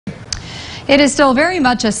It is still very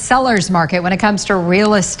much a seller's market when it comes to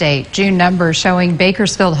real estate. June numbers showing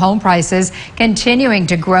Bakersfield home prices continuing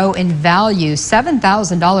to grow in value,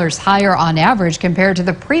 $7,000 higher on average compared to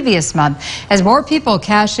the previous month, as more people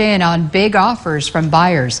cash in on big offers from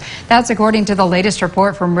buyers. That's according to the latest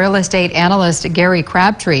report from real estate analyst Gary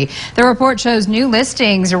Crabtree. The report shows new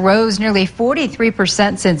listings rose nearly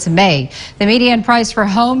 43% since May. The median price for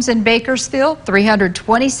homes in Bakersfield,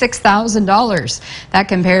 $326,000. That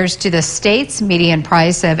compares to the state's median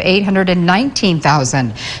price of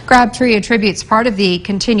 $819,000. Crabtree attributes part of the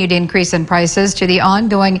continued increase in prices to the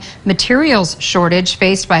ongoing materials shortage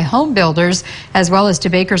faced by home builders, as well as to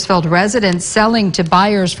Bakersfield residents selling to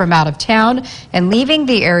buyers from out of town and leaving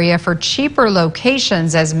the area for cheaper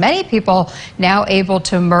locations, as many people now able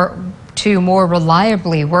to more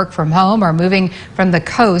reliably work from home are moving from the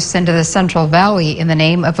coast into the Central Valley in the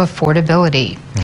name of affordability.